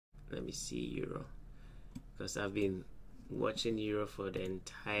Let me see euro, because I've been watching euro for the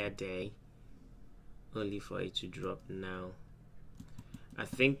entire day only for it to drop now. I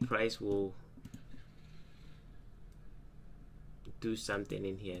think price will do something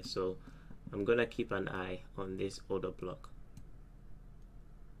in here, so I'm gonna keep an eye on this order block.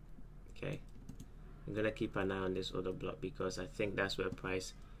 Okay, I'm gonna keep an eye on this order block because I think that's where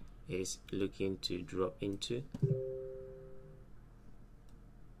price is looking to drop into.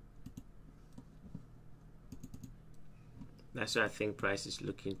 That's what I think price is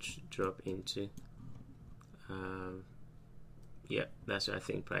looking to drop into. Yeah, that's what I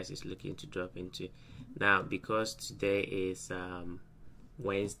think price is looking to drop into. Now, because today is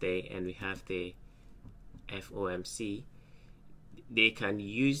Wednesday and we have the FOMC, they can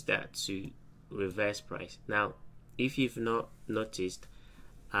use that to reverse price. Now, if you've not noticed,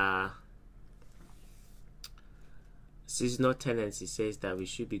 seasonal tendency says that we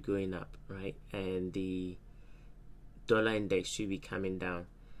should be going up, right? And the dollar index should be coming down.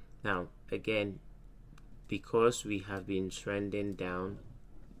 Now, again, because we have been trending down,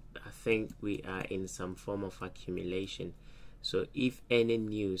 I think we are in some form of accumulation. So if any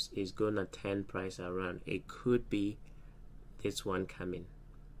news is gonna turn price around, it could be this one coming,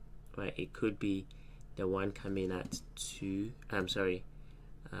 right? It could be the one coming at 2. I'm sorry,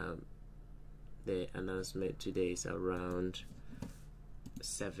 the announcement today is around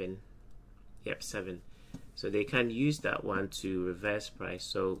 7. Yep, 7. So they can use that one to reverse price.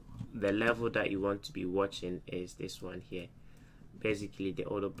 So the level that you want to be watching is this one here, basically the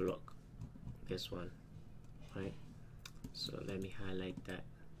order block, this one, right? So let me highlight that.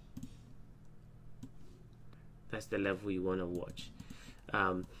 That's the level you want to watch.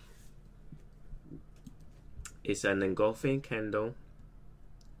 It's an engulfing candle.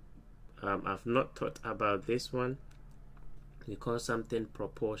 I've not thought about this one. We call something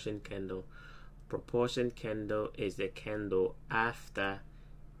proportion candle. Proportion candle is the candle after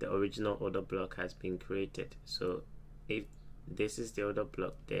the original order block has been created. So if this is the order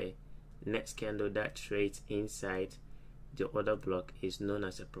block, the next candle that trades inside the order block is known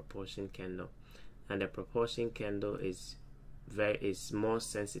as a proportion candle, and the proportion candle is more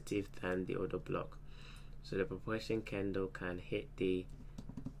sensitive than the order block. So the proportion candle can hit the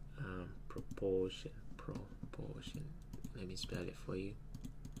proportion. Let me spell it for you.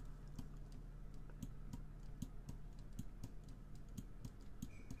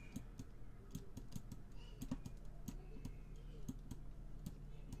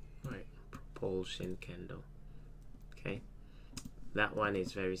 Propulsion candle. Okay, that one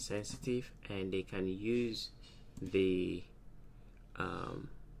is very sensitive, and they can use the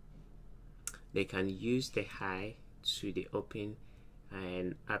high to the open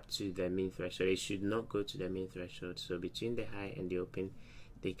and up to the mean threshold. It should not go to the mean threshold. So between the high and the open,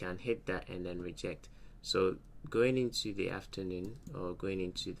 they can hit that and then reject. So going into the afternoon or going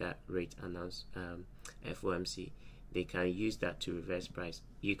into that rate announce FOMC, they can use that to reverse price.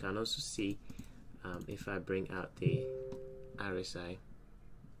 You can also see if I bring out the RSI,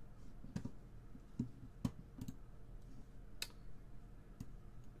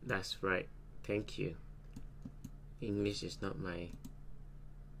 that's right, thank you. English is not my...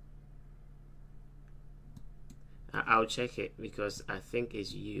 I'll check it because I think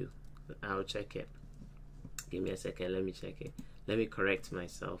it's you. I'll check it. Give me a second, let me check it. Let me correct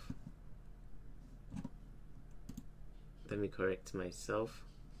myself. Let me correct myself.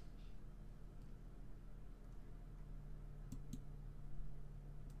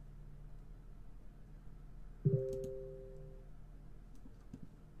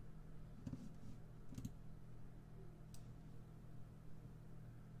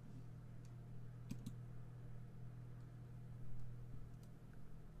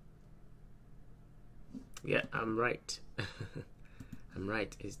 Yeah, I'm right. I'm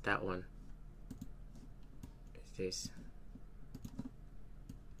right. It's that one. It's this.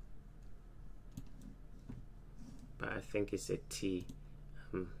 But I think it's a T.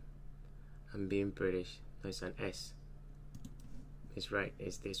 I'm being British. No, it's an S. It's right.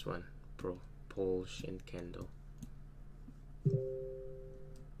 It's this one. Propulsion candle.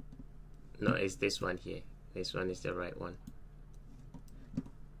 No, it's this one here. This one is the right one.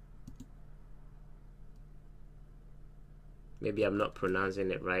 Maybe I'm not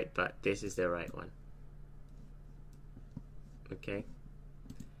pronouncing it right, but this is the right one. Okay.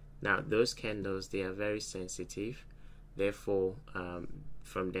 Now those candles, they are very sensitive. Therefore,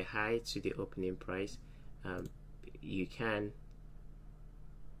 from the high to the opening price, you can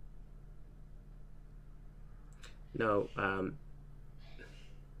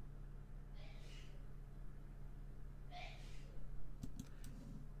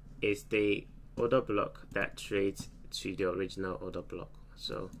is the order block that trades to the original order block.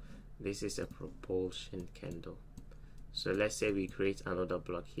 So this is a propulsion candle. So let's say we create another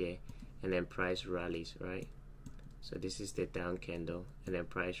block here and then price rallies, right? So this is the down candle and then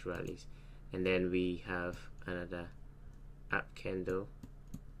price rallies, and then we have another up candle,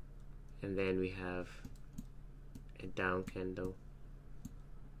 and then we have a down candle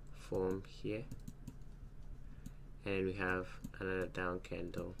form here, and we have another down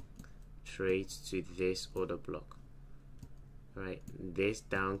candle trades to this order block, right? This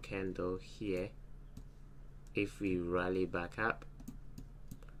down candle here, if we rally back up,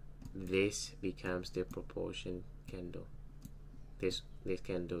 this becomes the propulsion candle. This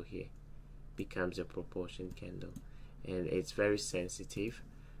candle here becomes a propulsion candle, and it's very sensitive.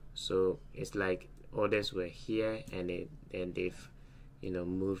 So it's like orders were here and they've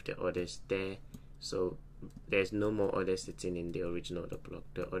moved the orders there, so there's no more orders sitting in the original order block.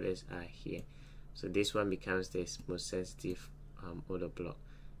 The orders are here, so this one becomes the most sensitive order block.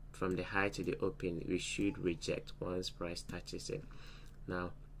 From the high to the open, we should reject once price touches it.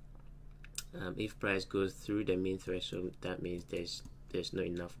 Now if price goes through the mean threshold, that means there's not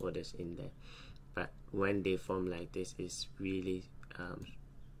enough orders in there. But when they form like this, it's really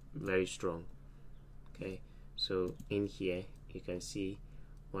very strong. Okay, so in here you can see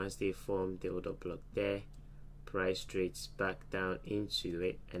once they form the order block there, price trades back down into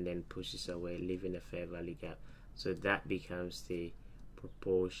it and then pushes away, leaving a fair value gap. So that becomes the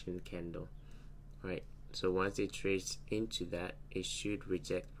propulsion candle, right? So once it trades into that, it should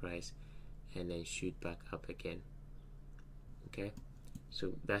reject price and then shoot back up again. Okay,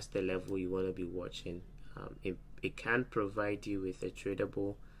 so that's the level you want to be watching. It can provide you with a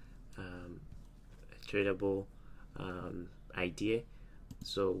tradable idea.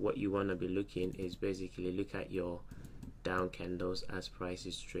 So what you want to be looking is basically look at your down candles as price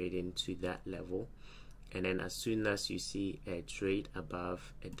is trading to that level, and then as soon as you see a trade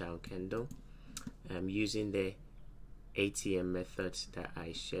above a down candle, using the ATM methods that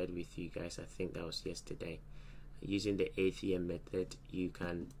I shared with you guys, I think that was yesterday. Using the ATM method, you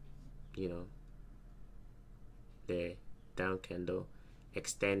can, the down candle,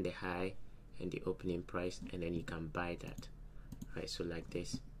 extend the high and the opening price, and then you can buy that, right? So like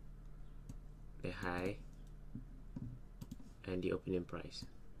this, the high and the opening price,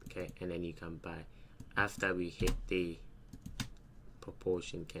 okay, and then you can buy after we hit the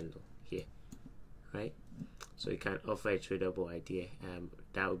propulsion candle here, right? So you can offer a tradable idea.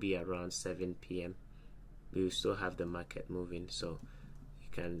 That will be around 7 p.m. We will still have the market moving, so you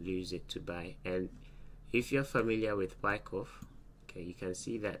can use it to buy. And if you're familiar with Wyckoff, okay, you can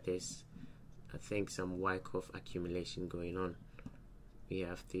see that there's, I think, some Wyckoff accumulation going on. We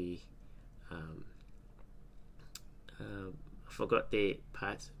have the I forgot the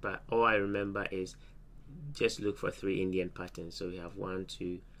part, but all I remember is just look for 3 Indian patterns. So we have 1,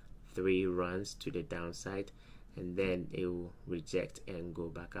 2, 3 runs to the downside, and then it will reject and go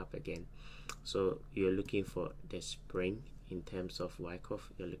back up again. So you're looking for the spring in terms of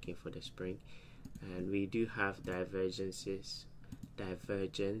Wyckoff. You're looking for the spring, and we do have divergence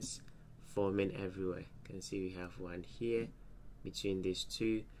forming everywhere. You can see we have one here between these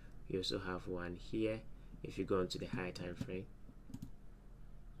two. We also have one here. If you go into the high time frame,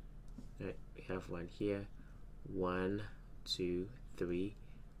 right, we have one here, 1, 2, 3,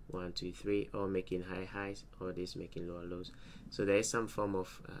 1, 2, 3, all making high highs, all this making lower lows. So there is some form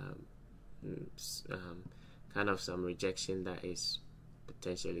of kind of some rejection that is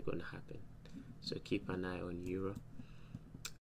potentially going to happen. So keep an eye on Euro.